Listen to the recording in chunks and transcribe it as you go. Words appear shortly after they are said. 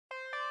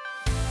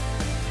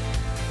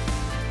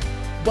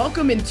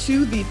Welcome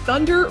into the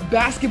Thunder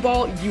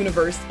basketball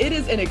universe. It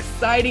is an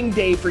exciting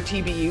day for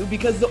TBU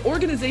because the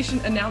organization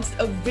announced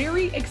a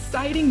very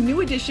exciting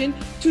new addition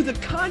to the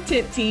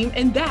content team,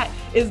 and that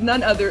is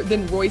none other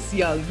than Royce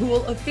Young, who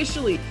will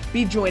officially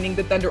be joining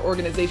the Thunder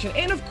organization.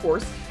 And of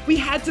course, we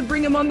had to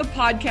bring him on the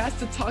podcast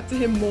to talk to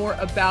him more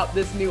about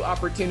this new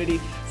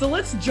opportunity. So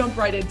let's jump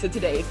right into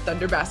today's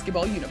Thunder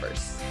basketball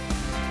universe.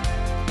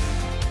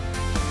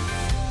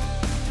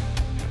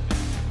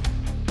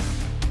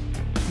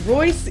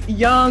 Royce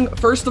Young,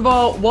 first of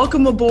all,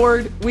 welcome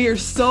aboard. We are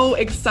so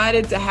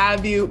excited to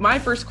have you. My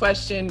first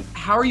question,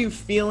 how are you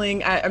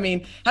feeling? I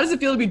mean, how does it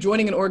feel to be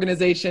joining an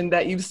organization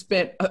that you've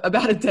spent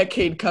about a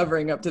decade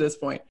covering up to this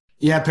point?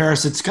 Yeah,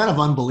 Paris, it's kind of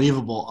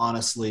unbelievable,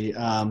 honestly,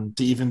 to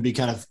even be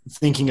kind of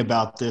thinking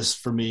about this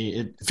for me.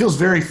 It feels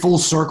very full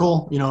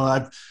circle. You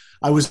know,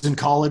 I was in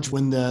college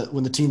when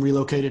the team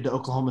relocated to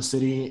Oklahoma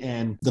City,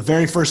 and the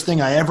very first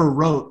thing I ever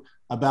wrote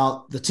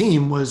about the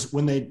team was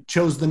when they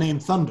chose the name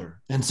Thunder.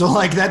 And so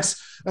like, that's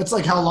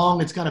like how long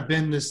it's kind of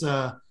been this,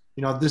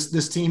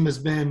 this team has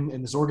been,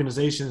 and this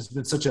organization has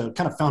been such a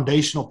kind of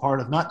foundational part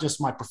of not just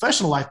my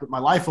professional life, but my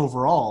life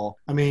overall.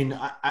 I mean,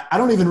 I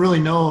don't even really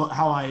know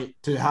how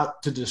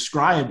to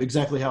describe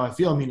exactly how I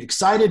feel. I mean,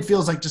 excited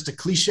feels like just a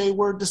cliche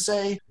word to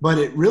say, but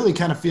it really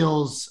kind of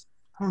feels,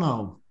 I don't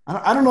know.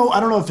 I don't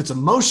know if it's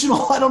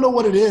emotional. I don't know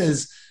what it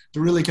is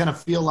to really kind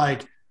of feel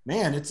like,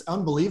 man, it's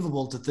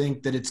unbelievable to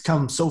think that it's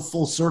come so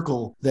full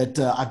circle that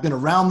I've been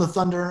around the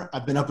Thunder.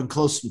 I've been up and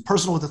close and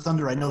personal with the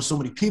Thunder. I know so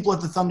many people at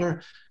the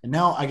Thunder, and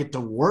now I get to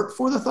work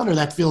for the Thunder.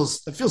 That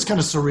feels kind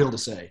of surreal to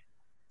say.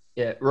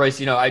 Yeah,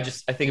 Royce, I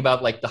think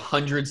about like the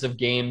hundreds of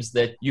games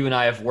that you and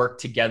I have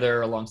worked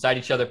together alongside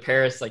each other.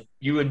 Paris, like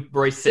you and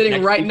Royce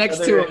sitting right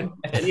next to him.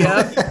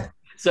 Yeah.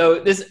 So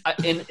this,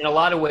 in a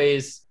lot of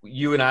ways,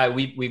 you and I,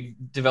 we've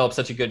developed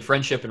such a good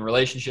friendship and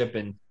relationship,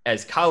 and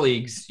as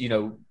colleagues,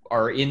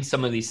 are in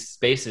some of these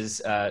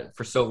spaces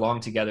for so long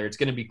together. It's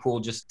going to be cool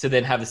just to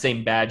then have the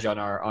same badge on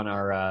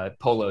our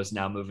polos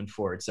now moving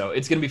forward. So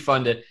it's going to be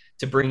fun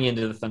to bring you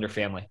into the Thunder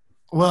family.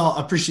 Well,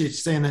 I appreciate you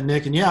saying that,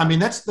 Nick. And yeah, I mean,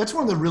 that's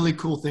one of the really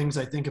cool things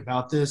I think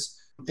about this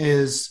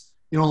is,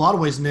 in a lot of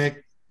ways,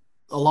 Nick,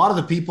 a lot of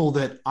the people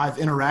that I've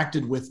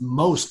interacted with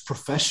most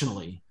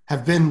professionally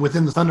have been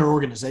within the Thunder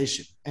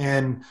organization.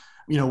 And,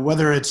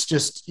 whether it's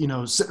just,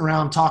 sitting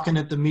around talking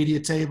at the media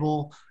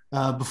table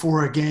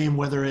before a game,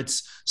 whether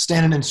it's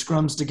standing in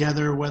scrums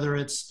together, whether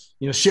it's,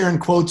 sharing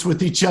quotes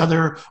with each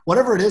other,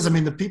 whatever it is. I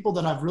mean, the people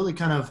that I've really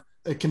kind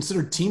of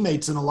considered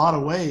teammates in a lot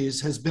of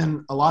ways has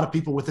been a lot of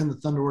people within the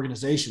Thunder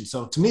organization.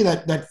 So to me,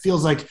 that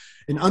feels like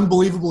an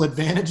unbelievable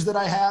advantage that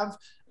I have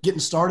getting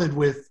started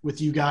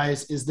with you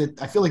guys, is that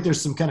I feel like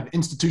there's some kind of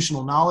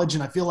institutional knowledge,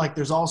 and I feel like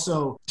there's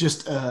also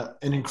just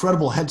an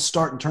incredible head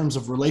start in terms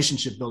of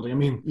relationship building. I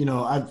mean,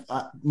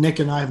 Nick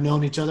and I have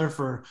known each other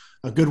for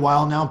a good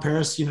while now.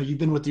 Paris, you've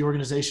been with the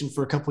organization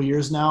for a couple of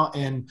years now,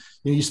 and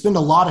you spend a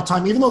lot of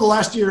time, even though the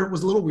last year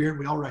was a little weird,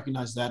 we all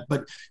recognize that,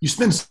 but you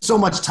spend so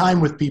much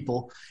time with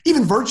people,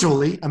 even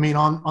virtually. I mean,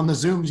 on the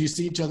Zooms, you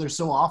see each other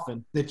so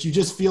often that you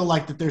just feel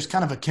like that there's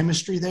kind of a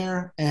chemistry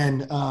there.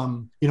 And,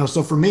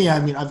 so for me, I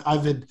mean,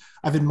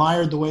 I've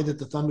admired the way that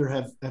the Thunder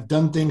have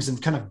done things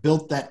and kind of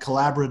built that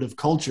collaborative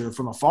culture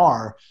from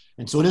afar.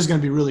 And so it is going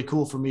to be really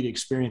cool for me to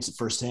experience it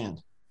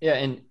firsthand. Yeah.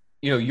 And,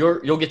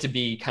 you'll get to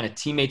be kind of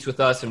teammates with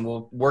us, and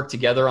we'll work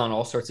together on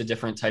all sorts of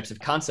different types of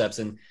concepts.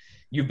 And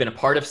you've been a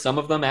part of some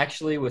of them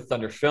actually with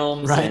Thunder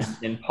Films, right,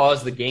 and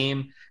Pause the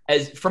Game.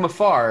 As from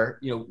afar,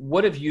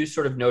 what have you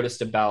sort of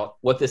noticed about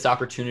what this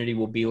opportunity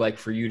will be like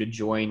for you to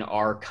join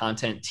our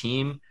content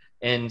team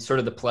and sort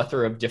of the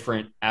plethora of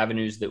different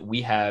avenues that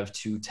we have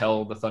to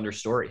tell the Thunder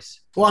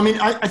stories? Well, I mean,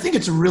 I think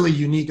it's a really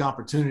unique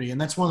opportunity.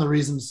 And that's one of the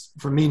reasons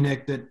for me,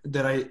 Nick,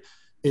 that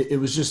it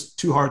was just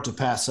too hard to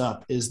pass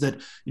up, is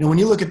that, when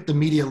you look at the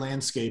media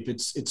landscape,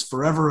 it's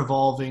forever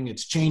evolving,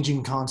 it's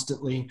changing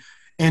constantly.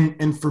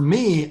 And for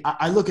me,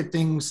 I look at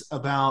things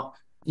about,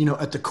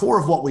 at the core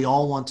of what we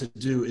all want to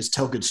do is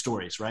tell good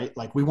stories, right?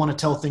 Like, we want to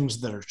tell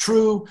things that are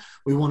true.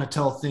 We want to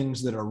tell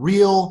things that are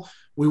real.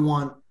 We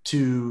want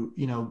to,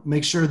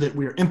 make sure that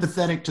we're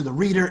empathetic to the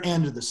reader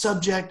and to the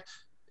subject.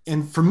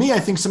 And for me, I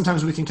think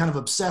sometimes we can kind of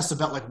obsess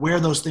about like where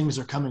those things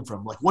are coming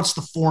from. Like, what's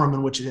the forum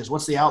in which it is?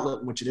 What's the outlet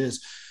in which it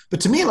is?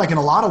 But to me, like, in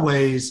a lot of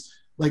ways,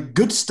 like,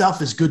 good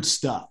stuff is good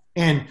stuff.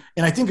 And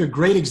I think a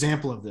great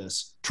example of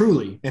this,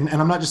 truly, and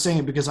I'm not just saying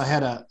it because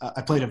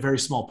I played a very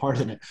small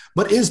part in it,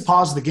 but is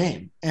Pause the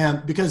Game.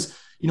 And because,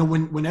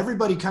 when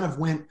everybody kind of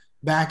went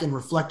back and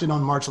reflected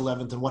on March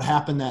 11th and what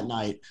happened that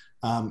night,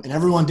 and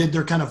everyone did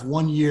their kind of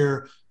 1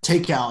 year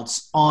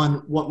takeouts on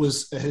what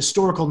was a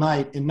historical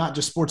night in not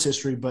just sports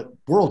history, but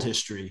world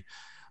history.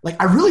 Like,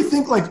 I really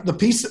think like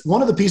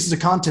one of the pieces of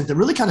content that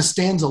really kind of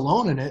stands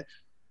alone in it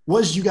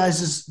was you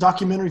guys'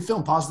 documentary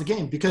film, Pause the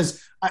Game,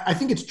 because I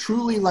think it's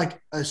truly like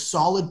a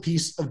solid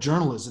piece of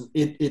journalism.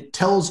 It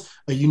tells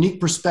a unique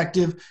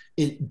perspective.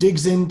 It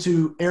digs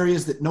into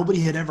areas that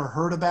nobody had ever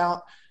heard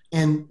about.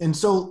 And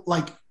so,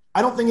 like,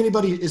 I don't think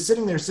anybody is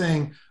sitting there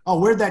saying, oh,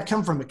 where'd that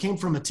come from? It came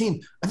from a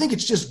team. I think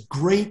it's just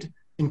great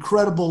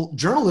incredible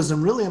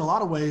journalism, really, in a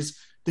lot of ways,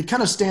 that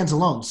kind of stands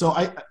alone. So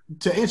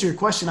to answer your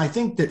question, I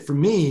think that for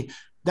me,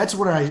 that's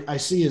what I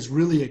see as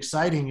really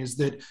exciting, is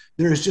that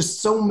there is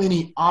just so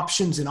many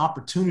options and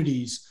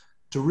opportunities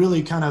to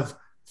really kind of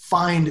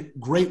find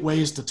great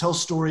ways to tell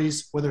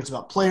stories, whether it's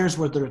about players,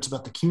 whether it's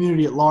about the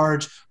community at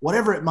large,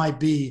 whatever it might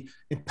be,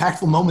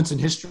 impactful moments in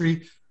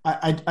history.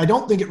 I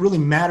don't think it really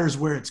matters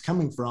where it's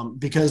coming from,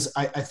 because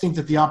I think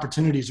that the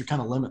opportunities are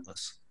kind of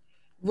limitless.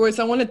 Royce,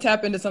 I want to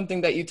tap into something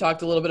that you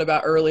talked a little bit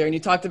about earlier, and you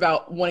talked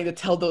about wanting to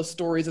tell those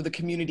stories of the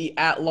community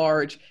at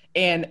large,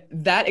 and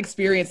that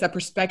experience, that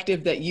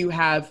perspective that you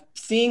have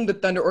seeing the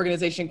Thunder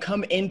organization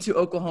come into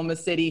Oklahoma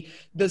City,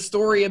 the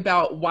story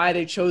about why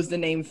they chose the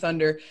name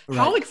Thunder. Right.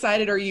 How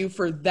excited are you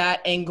for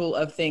that angle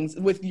of things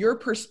with your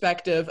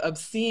perspective of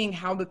seeing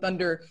how the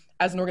Thunder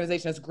as an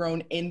organization has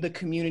grown in the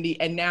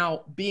community and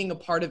now being a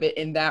part of it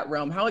in that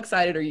realm? How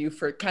excited are you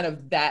for kind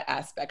of that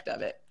aspect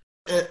of it?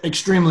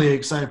 Extremely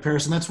excited,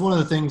 Paris. And that's one of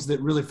the things that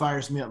really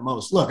fires me up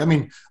most. Look, I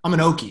mean, I'm an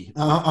Okie.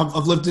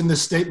 I've lived in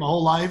this state my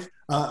whole life.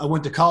 I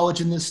went to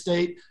college in this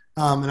state,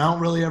 and I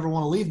don't really ever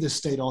want to leave this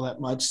state all that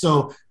much.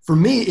 So for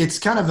me, it's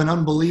kind of an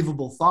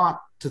unbelievable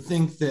thought to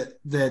think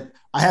that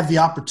I have the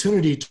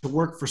opportunity to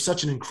work for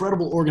such an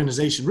incredible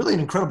organization, really an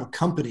incredible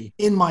company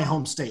in my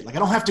home state. Like, I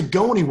don't have to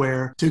go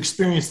anywhere to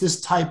experience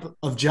this type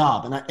of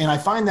job. And I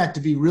find that to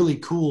be really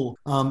cool,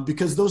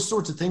 because those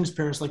sorts of things,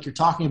 Paris, like you're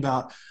talking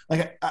about,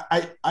 like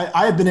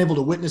I have been able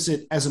to witness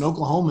it as an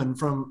Oklahoman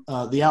from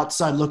the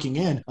outside looking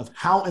in, of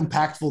how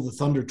impactful the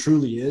Thunder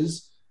truly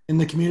is in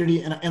the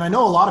community. And I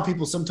know a lot of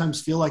people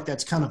sometimes feel like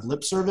that's kind of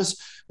lip service,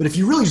 but if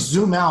you really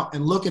zoom out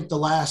and look at the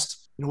last,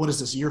 what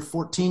is this, year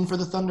 14 for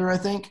the Thunder, I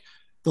think?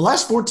 The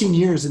last 14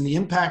 years and the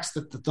impacts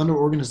that the Thunder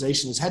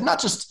organization has had, not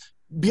just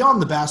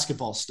beyond the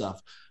basketball stuff,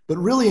 but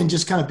really in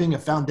just kind of being a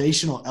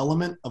foundational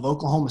element of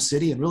Oklahoma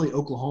City and really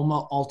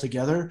Oklahoma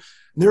altogether.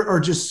 There are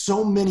just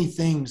so many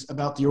things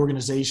about the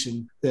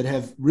organization that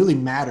have really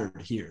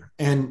mattered here.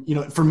 And,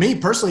 for me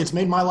personally, it's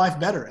made my life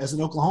better as an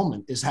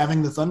Oklahoman, is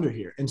having the Thunder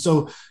here. And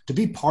so to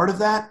be part of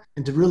that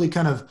and to really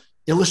kind of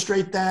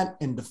illustrate that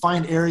and to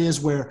find areas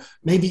where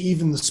maybe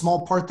even the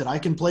small part that I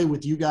can play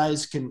with you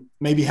guys can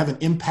maybe have an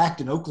impact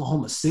in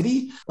Oklahoma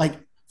City. Like,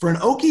 for an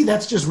Okie,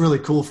 that's just really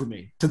cool for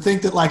me to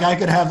think that like I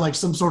could have like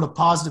some sort of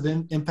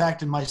positive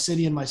impact in my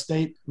city and my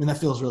state. I mean, that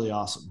feels really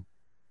awesome.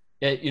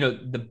 Yeah,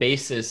 the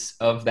basis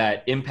of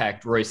that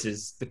impact, Royce,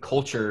 is the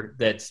culture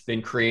that's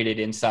been created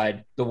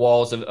inside the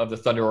walls of the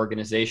Thunder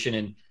organization.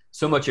 And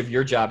so much of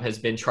your job has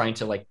been trying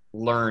to like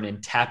learn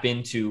and tap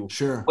into,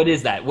 sure, what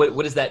is that? What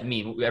does that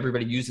mean?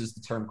 Everybody uses the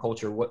term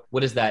culture.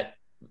 What does that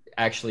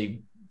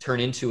actually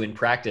turn into in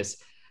practice?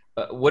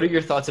 What are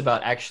your thoughts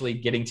about actually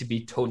getting to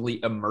be totally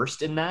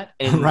immersed in that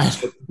and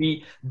right.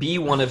 be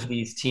one of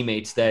these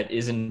teammates that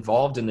is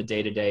involved in the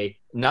day-to-day,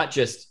 not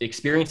just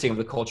experiencing of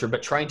the culture,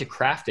 but trying to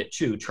craft it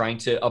too, trying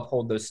to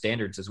uphold those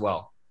standards as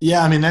well?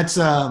 Yeah, I mean, that's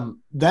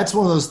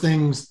one of those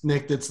things,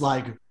 Nick, that's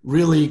like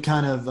really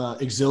kind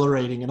of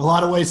exhilarating in a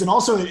lot of ways. And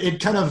also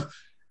it kind of,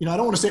 I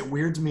don't want to say it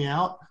weirds me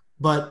out,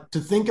 but to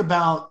think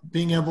about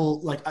being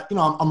able, like,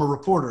 I'm a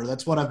reporter.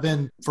 That's what I've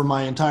been for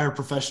my entire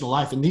professional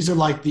life. And these are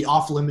like the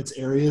off limits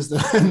areas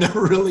that I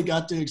never really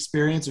got to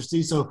experience or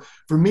see. So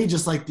for me,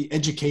 just like the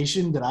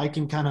education that I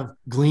can kind of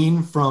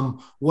glean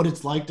from what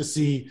it's like to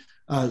see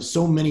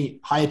so many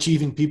high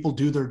achieving people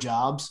do their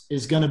jobs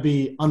is going to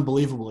be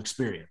unbelievable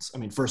experience. I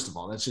mean, first of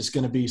all, that's just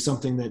going to be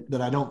something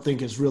that I don't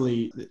think is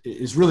really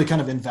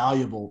kind of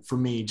invaluable for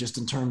me, just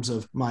in terms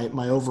of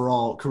my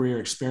overall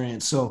career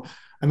experience. So,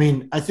 I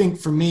mean, I think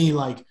for me,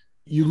 like,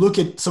 you look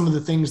at some of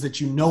the things that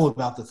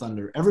about the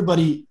Thunder,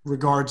 everybody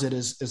regards it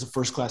as a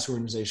first-class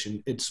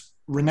organization. It's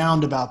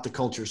renowned about the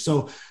culture.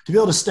 So to be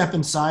able to step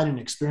inside and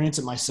experience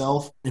it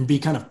myself and be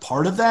kind of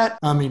part of that,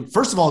 I mean,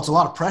 first of all, it's a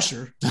lot of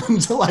pressure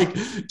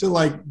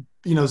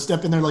to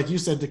step in there, like you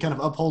said, to kind of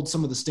uphold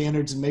some of the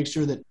standards and make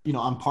sure that,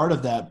 I'm part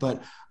of that.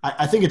 But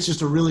I think it's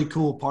just a really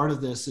cool part of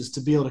this, is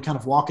to be able to kind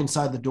of walk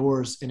inside the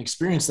doors and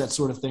experience that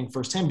sort of thing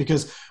firsthand.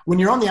 Because when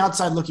you're on the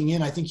outside looking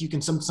in, I think you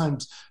can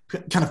sometimes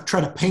kind of try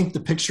to paint the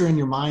picture in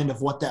your mind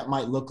of what that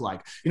might look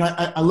like.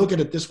 I look at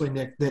it this way,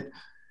 Nick, that,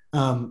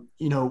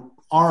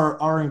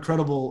 our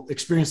incredible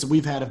experience that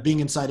we've had of being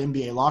inside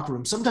NBA locker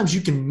rooms, sometimes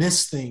you can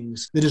miss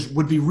things that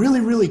would be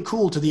really, really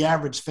cool to the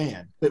average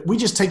fan, but we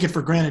just take it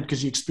for granted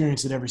because you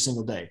experience it every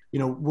single day.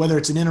 Whether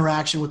it's an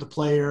interaction with a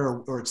player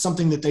or it's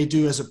something that they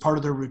do as a part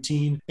of their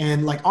routine.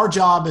 And like, our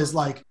job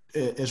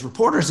as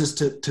reporters is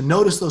to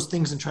notice those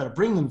things and try to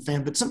bring them to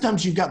fan. But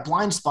sometimes you've got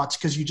blind spots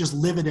because you just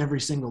live it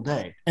every single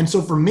day. And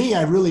so for me,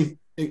 I really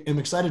am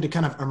excited to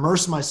kind of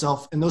immerse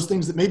myself in those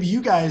things that maybe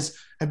you guys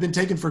have been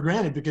taken for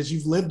granted because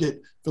you've lived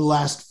it for the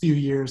last few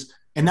years.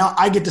 And now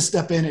I get to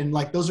step in and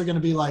like, those are going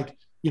to be like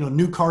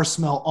new car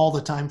smell all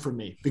the time for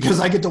me, because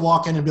I get to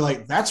walk in and be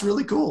like, that's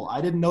really cool.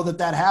 I didn't know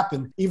that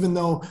happened. Even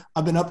though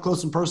I've been up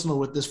close and personal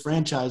with this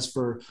franchise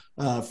for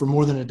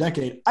more than a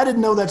decade, I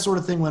didn't know that sort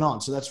of thing went on.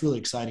 So that's really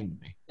exciting to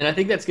me. And I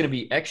think that's going to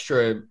be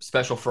extra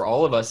special for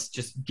all of us,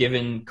 just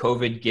given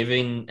COVID,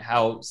 given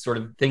how sort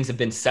of things have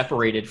been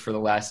separated for the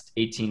last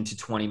 18 to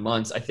 20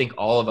 months. I think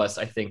all of us,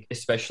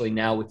 especially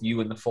now with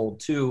you in the fold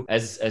too,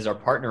 as our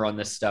partner on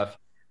this stuff,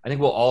 I think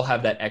we'll all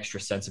have that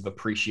extra sense of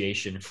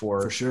appreciation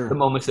for sure, the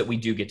moments that we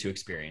do get to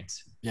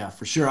experience. Yeah,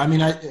 for sure. I mean,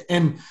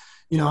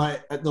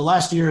 the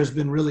last year has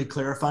been really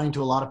clarifying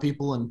to a lot of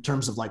people in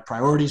terms of like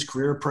priorities,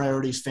 career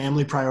priorities,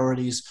 family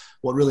priorities,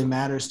 what really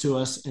matters to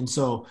us. And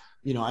so,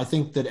 I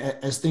think that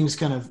as things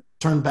kind of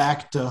turn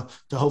back to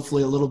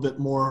hopefully a little bit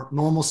more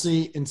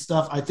normalcy and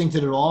stuff, I think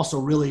that it'll also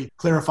really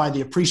clarify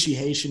the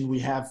appreciation we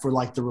have for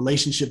like the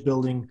relationship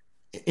building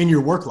in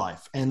your work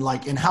life, and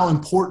how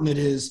important it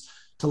is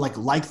to like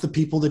the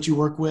people that you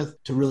work with,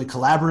 to really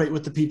collaborate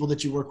with the people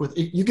that you work with.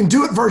 You can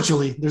do it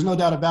virtually. There's no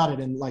doubt about it.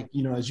 And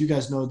as you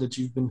guys know, that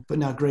you've been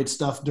putting out great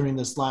stuff during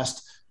this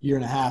last year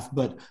and a half,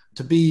 but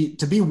to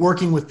be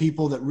working with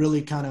people that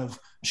really kind of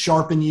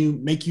sharpen you,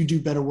 make you do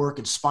better work,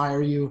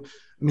 inspire you.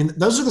 I mean,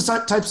 those are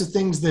the types of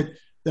things that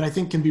I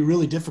think can be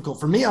really difficult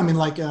for me. I mean,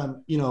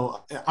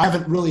 I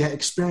haven't really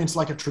experienced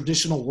like a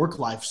traditional work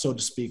life, so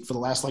to speak, for the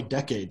last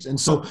decades. And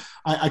so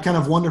I kind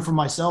of wonder for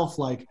myself,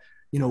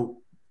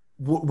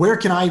 where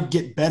can I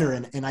get better?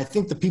 And I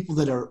think the people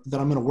that I'm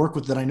going to work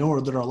with that I know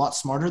or that are a lot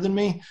smarter than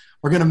me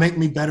are going to make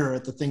me better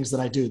at the things that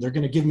I do. They're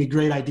going to give me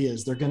great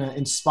ideas. They're going to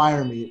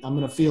inspire me. I'm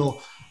going to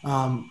feel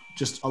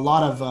just a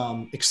lot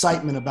of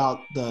excitement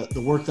about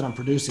the work that I'm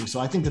producing. So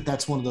I think that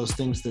that's one of those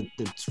things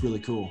that's really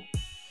cool.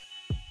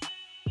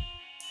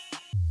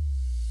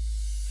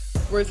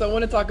 Royce, I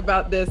want to talk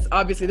about this.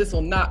 Obviously, this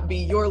will not be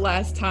your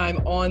last time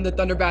on the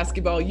Thunder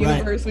Basketball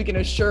Universe. Right. We can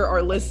assure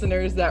our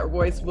listeners that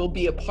Royce will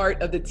be a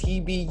part of the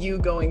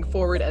TBU going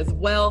forward as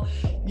well.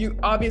 You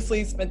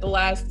obviously spent the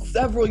last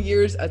several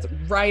years as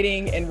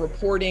writing and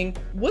reporting.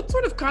 What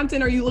sort of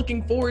content are you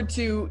looking forward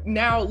to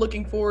now,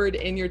 looking forward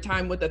in your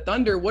time with the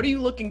Thunder? What are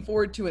you looking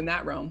forward to in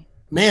that realm?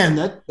 Man,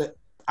 that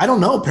I don't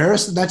know,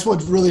 Paris. That's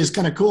what really is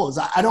kind of cool. Is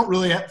I don't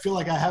really feel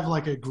like I have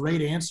like a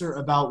great answer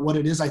about what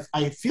it is.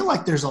 I feel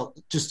like there's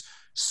just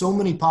so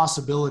many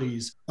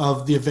possibilities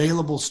of the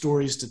available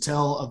stories to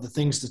tell, of the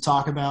things to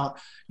talk about.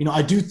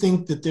 I do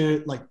think that they're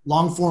like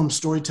long form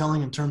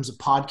storytelling in terms of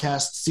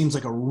podcasts seems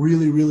like a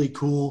really, really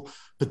cool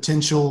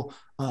potential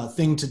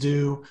thing to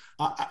do.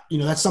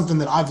 That's something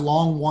that I've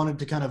long wanted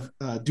to kind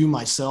of do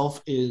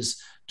myself, is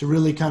to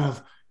really kind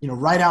of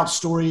write out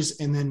stories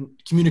and then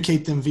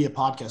communicate them via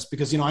podcast,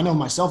 because, I know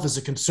myself as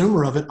a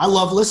consumer of it, I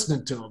love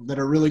listening to them that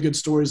are really good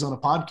stories on a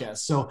podcast.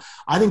 So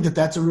I think that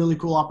that's a really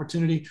cool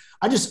opportunity.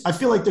 I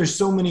feel like there's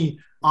so many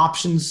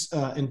options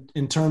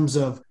in terms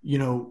of,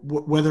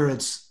 whether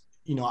it's,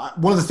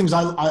 one of the things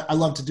I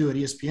love to do at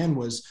ESPN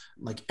was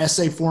like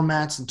essay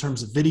formats in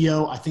terms of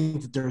video. I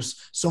think that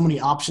there's so many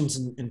options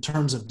in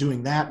terms of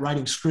doing that,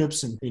 writing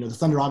scripts, and, the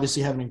Thunder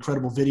obviously have an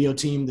incredible video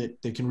team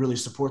that can really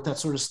support that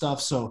sort of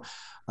stuff. So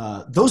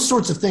those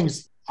sorts of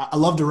things I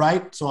love to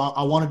write. So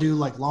I want to do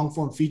like long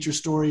form feature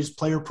stories,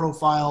 player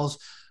profiles,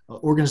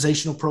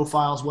 organizational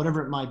profiles,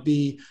 whatever it might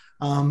be.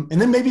 And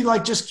then maybe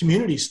like just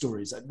community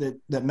stories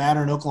that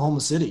matter in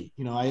Oklahoma City.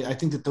 I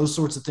think that those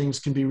sorts of things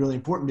can be really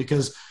important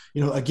because,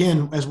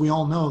 again, as we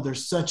all know,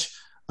 there's such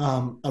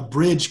a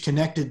bridge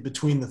connected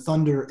between the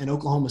Thunder and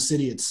Oklahoma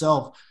City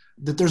itself,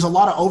 that there's a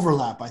lot of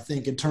overlap, I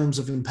think, in terms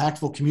of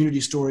impactful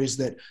community stories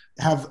that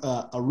have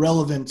a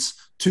relevance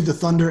to the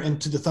Thunder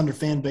and to the Thunder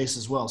fan base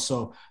as well.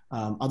 So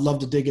I'd love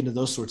to dig into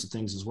those sorts of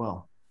things as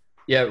well.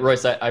 Yeah,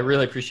 Royce, I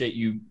really appreciate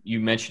you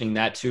mentioning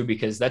that too,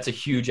 because that's a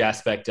huge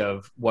aspect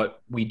of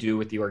what we do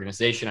with the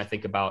organization. I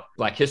think about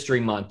Black History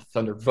Month,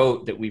 Thunder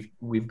Vote that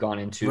we've gone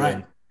into,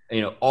 right.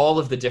 And all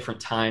of the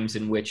different times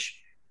in which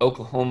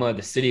Oklahoma,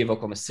 the city of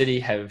Oklahoma City,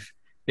 have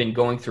been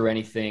going through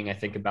anything. I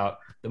think about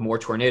the Moore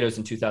tornadoes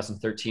in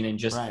 2013 and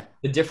just right.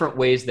 the different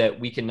ways that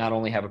we can not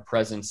only have a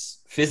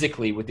presence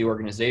physically with the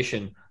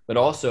organization, but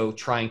also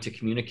trying to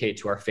communicate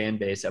to our fan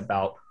base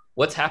about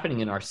what's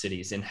happening in our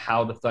cities and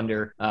how the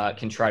Thunder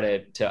can try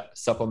to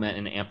supplement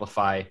and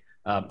amplify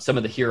some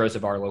of the heroes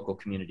of our local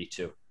community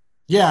too.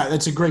 Yeah,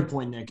 that's a great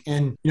point, Nick.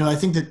 And, I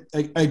think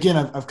that, again,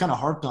 I've kind of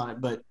harped on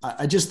it, but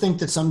I just think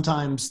that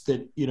sometimes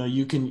that,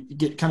 you can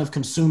get kind of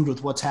consumed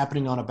with what's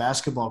happening on a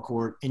basketball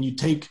court, and you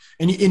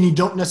you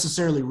don't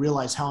necessarily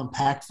realize how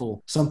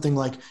impactful something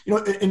like,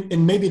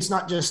 and maybe it's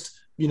not just,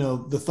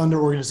 the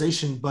Thunder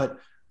organization, but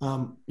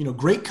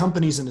great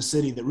companies in the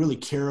city that really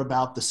care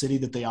about the city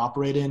that they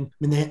operate in.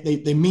 I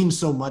mean, they mean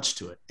so much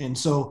to it. And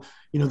so,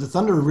 the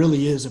Thunder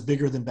really is a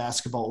bigger than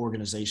basketball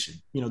organization.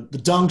 The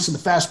dunks and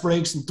the fast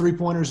breaks and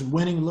 3-pointers and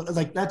winning,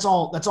 like that's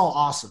all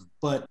awesome.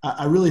 But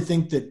I really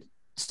think that,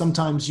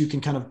 sometimes you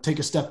can kind of take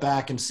a step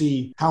back and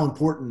see how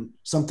important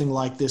something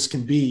like this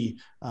can be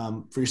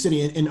for your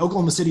city. And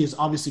Oklahoma City is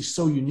obviously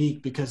so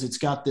unique because it's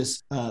got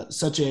this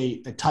such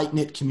a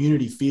tight-knit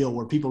community feel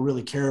where people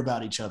really care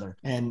about each other.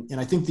 And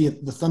I think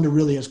the Thunder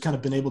really has kind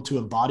of been able to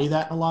embody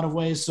that in a lot of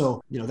ways.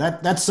 So,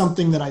 that's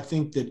something that I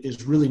think that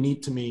is really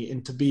neat to me.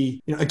 And to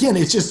be, again,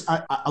 it's just,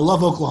 I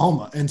love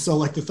Oklahoma. And so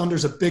like the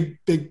Thunder's a big,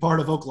 big part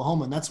of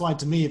Oklahoma. And that's why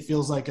to me, it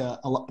feels like it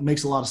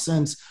makes a lot of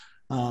sense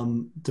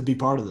to be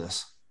part of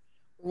this.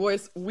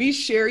 Royce, we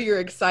share your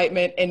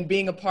excitement in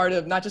being a part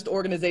of not just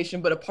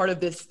organization, but a part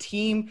of this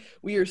team.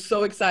 We are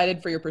so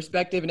excited for your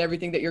perspective and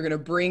everything that you're going to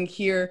bring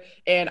here.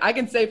 And I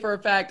can say for a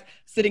fact,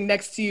 sitting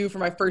next to you for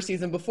my first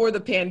season before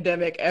the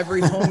pandemic, every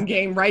home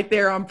game right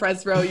there on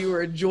press row, you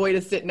were a joy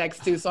to sit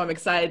next to. So I'm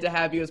excited to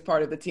have you as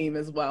part of the team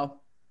as well.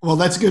 Well,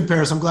 that's good,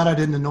 Paris. I'm glad I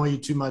didn't annoy you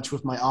too much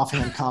with my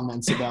offhand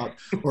comments about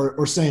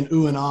or saying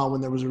ooh and ah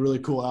when there was a really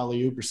cool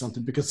alley-oop or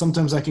something, because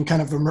sometimes I can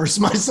kind of immerse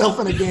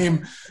myself in a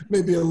game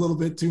maybe a little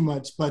bit too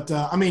much. But,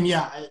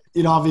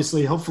 it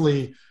obviously,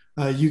 hopefully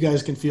you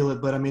guys can feel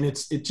it. But,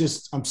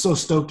 I'm so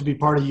stoked to be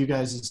part of you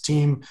guys'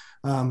 team.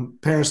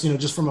 Paris,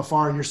 just from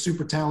afar, you're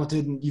super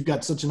talented and you've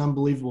got such an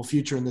unbelievable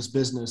future in this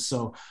business.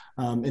 So,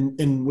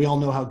 and we all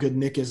know how good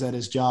Nick is at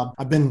his job.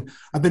 I've been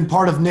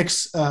part of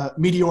Nick's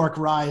meteoric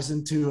rise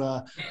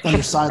into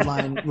Thunder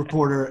sideline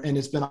reporter, and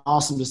it's been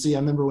awesome to see. I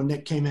remember when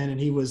Nick came in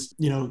and he was,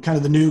 kind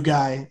of the new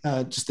guy,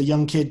 just a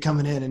young kid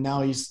coming in, and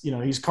now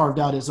he's carved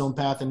out his own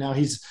path, and now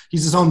he's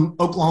his own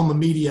Oklahoma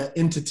media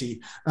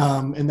entity.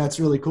 And that's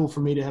really cool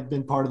for me to have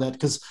been part of that,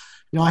 because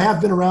I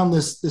have been around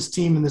this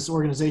team and this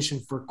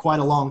organization for quite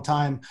a long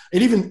time.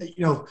 And even,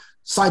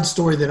 side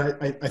story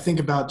that I think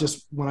about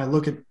just when I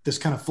look at this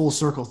kind of full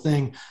circle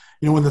thing,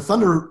 when the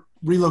Thunder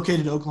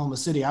relocated to Oklahoma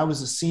City, I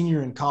was a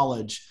senior in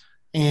college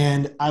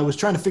and I was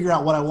trying to figure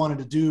out what I wanted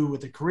to do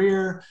with a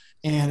career.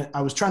 And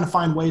I was trying to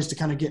find ways to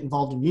kind of get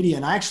involved in media.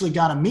 And I actually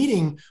got a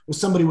meeting with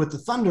somebody with the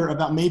Thunder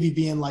about maybe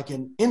being like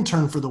an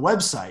intern for the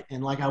website.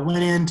 And like I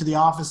went into the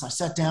office, I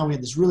sat down, we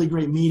had this really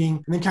great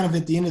meeting. And then kind of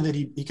at the end of it,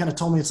 he kind of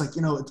told me, it's like,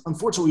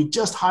 unfortunately, we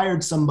just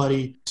hired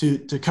somebody to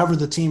cover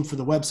the team for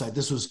the website.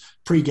 This was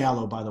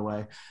pre-Gallo, by the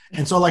way.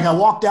 And so like I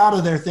walked out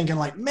of there thinking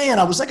like, man,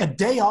 I was like a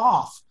day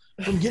off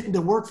from getting to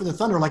work for the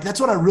Thunder. Like,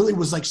 that's what I really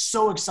was like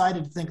so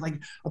excited to think,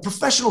 like, a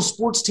professional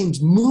sports team's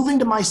moving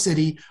to my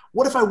city.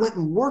 What if I went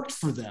and worked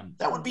for them?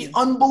 That would be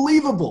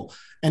unbelievable.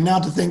 And now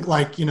to think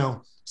like,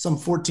 some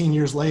 14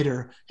 years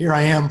later, here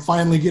I am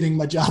finally getting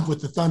my job with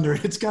the Thunder.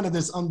 It's kind of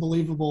this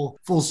unbelievable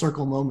full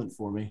circle moment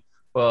for me.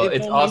 Well,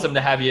 it's awesome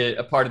to have you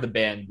a part of the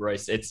band,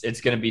 Royce.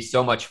 It's going to be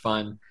so much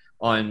fun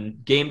on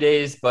game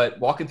days, but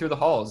walking through the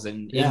halls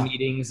and in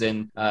meetings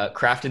and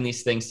crafting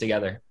these things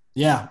together.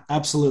 Yeah,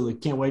 absolutely.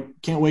 Can't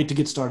wait to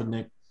get started,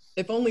 Nick.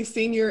 If only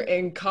senior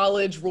in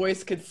college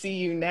Royce could see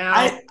you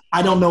now.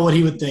 I don't know what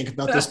he would think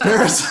about this,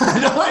 Paris.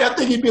 I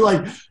think he'd be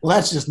like, well,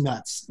 that's just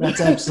nuts. That's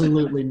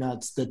absolutely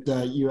nuts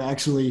that you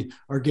actually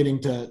are getting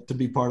to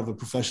be part of a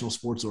professional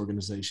sports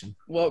organization.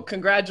 Well,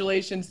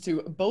 congratulations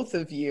to both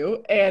of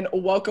you and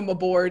welcome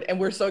aboard. And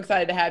we're so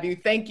excited to have you.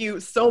 Thank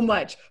you so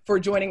much for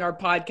joining our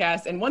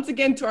podcast. And once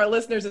again, to our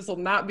listeners, this will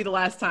not be the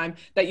last time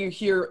that you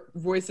hear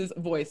Royce's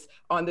voice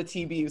on the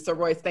TBU. So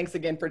Royce, thanks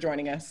again for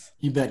joining us.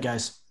 You bet,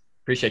 guys.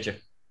 Appreciate you.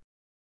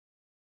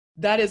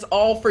 That is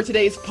all for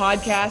today's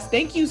podcast.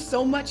 Thank you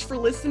so much for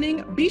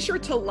listening. Be sure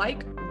to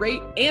like,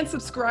 rate, and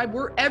subscribe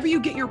wherever you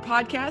get your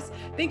podcasts.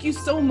 Thank you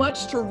so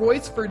much to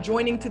Royce for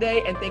joining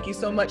today, and thank you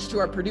so much to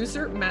our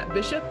producer, Matt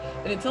Bishop.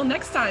 And until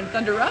next time,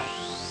 Thunder up,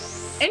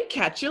 and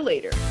catch you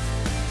later.